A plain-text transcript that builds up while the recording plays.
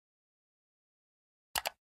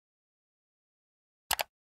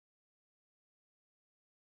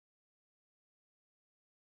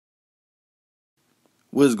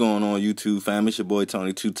What's going on, YouTube fam? It's your boy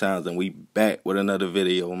Tony2times, and we back with another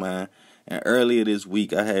video, man. And earlier this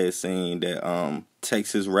week, I had seen that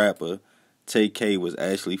Texas rapper Tay K was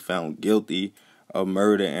actually found guilty of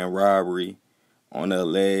murder and robbery on the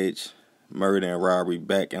alleged murder and robbery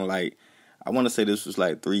back in, I want to say this was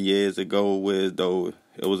 3 years ago, where though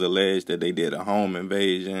it was alleged that they did a home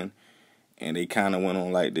invasion, and they kind of went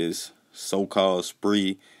on this so-called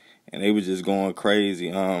spree. And they was just going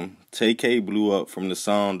crazy. Tay K blew up from the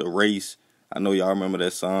song The Race. I know y'all remember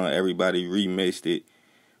that song. Everybody remixed it,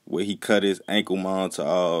 where he cut his ankle monitor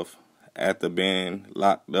off after being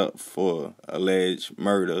locked up for alleged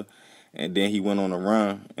murder. And then he went on a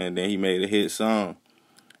run, and then he made a hit song.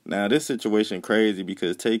 Now, this situation crazy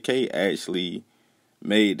because Tay K actually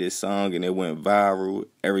made this song, and it went viral.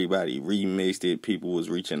 Everybody remixed it. People was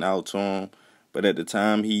reaching out to him. But at the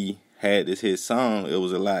time he had this hit song, it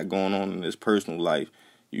was a lot going on in his personal life.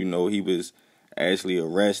 You know, he was actually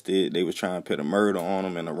arrested. They was trying to put a murder on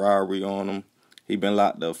him and a robbery on him. He been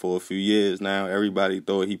locked up for a few years now. Everybody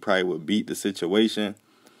thought he probably would beat the situation.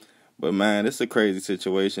 But man, it's a crazy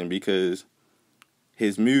situation because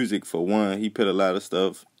his music, for one, he put a lot of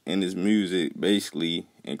stuff in his music basically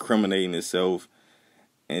incriminating himself.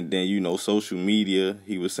 And then, you know, social media,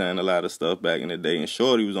 he was saying a lot of stuff back in the day. And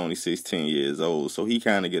Shorty was only 16 years old. So he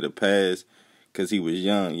kind of get a pass because he was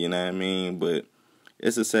young, you know what I mean? But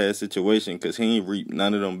it's a sad situation because he ain't reaped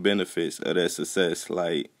none of them benefits of that success.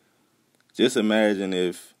 Just imagine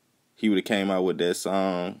if he would have came out with that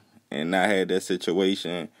song and not had that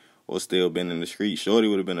situation or still been in the street. Shorty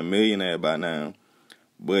would have been a millionaire by now.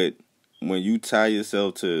 But when you tie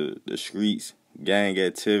yourself to the streets, gang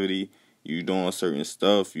activity, you doing certain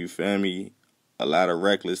stuff, you feel me, a lot of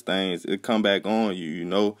reckless things, it come back on you, you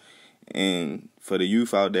know. And for the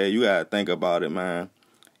youth out there, you gotta think about it, man.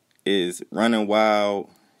 Is running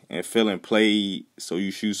wild and feeling played so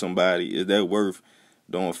you shoot somebody, is that worth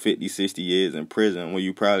doing 50, 60 years in prison when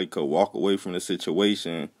you probably could walk away from the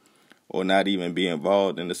situation or not even be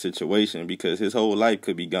involved in the situation because his whole life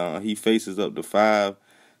could be gone? He faces up to 5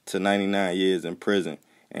 to 99 years in prison.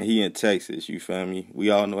 And he in Texas, you feel me? We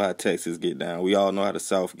all know how Texas get down. We all know how the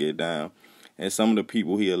South get down. And some of the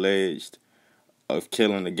people he alleged of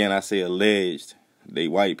killing, again, I say alleged, they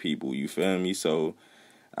white people, you feel me? So,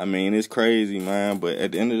 I mean, it's crazy, man. But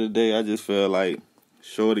at the end of the day, I just feel like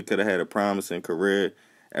Shorty could have had a promising career.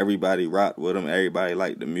 Everybody rocked with him. Everybody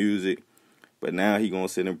liked the music. But now he going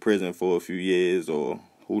to sit in prison for a few years, or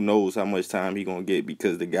who knows how much time he going to get,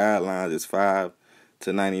 because the guidelines is 5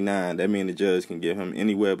 to 99. That means the judge can give him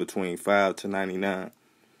anywhere between 5 to 99.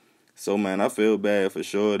 So, man, I feel bad for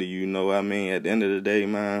Shorty, you know what I mean? At the end of the day,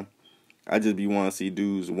 man, I just be want to see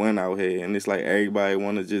dudes win out here. And it's like everybody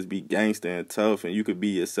want to just be gangster and tough, and you could be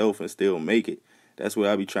yourself and still make it. That's what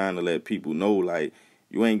I be trying to let people know.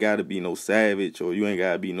 You ain't got to be no savage, or you ain't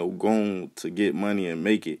got to be no goon to get money and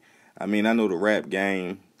make it. I mean, I know the rap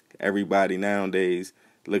game, everybody nowadays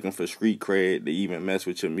looking for street cred to even mess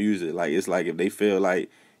with your music. It's like if they feel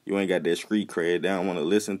like you ain't got that street cred, they don't want to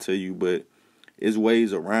listen to you. But it's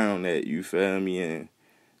ways around that, you feel me? And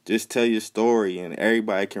just tell your story, and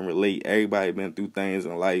everybody can relate. Everybody been through things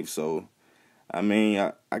in life. So, I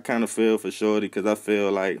mean, I kind of feel for Shorty because I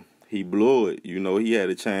feel like he blew it. You know, he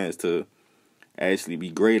had a chance to actually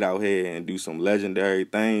be great out here and do some legendary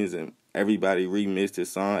things, and everybody remixed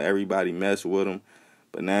his song. Everybody messed with him.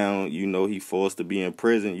 But now, you know, he forced to be in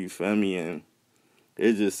prison, you feel me? And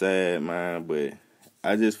it's just sad, man. But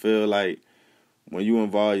I just feel like when you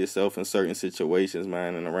involve yourself in certain situations,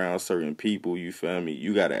 man, and around certain people, you feel me,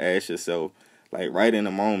 you got to ask yourself, right in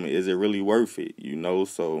the moment, is it really worth it, you know?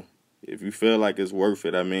 So if you feel like it's worth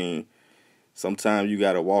it, I mean, sometimes you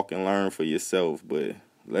got to walk and learn for yourself. But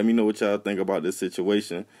let me know what y'all think about this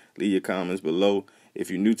situation. Leave your comments below. If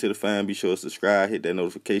you're new to the fam, be sure to subscribe, hit that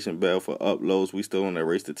notification bell for uploads. We still on that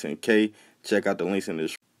race to 10K. Check out the links in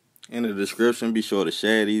the description. Be sure to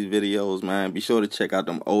share these videos, man. Be sure to check out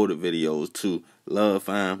them older videos too. Love,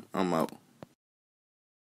 fam. I'm out.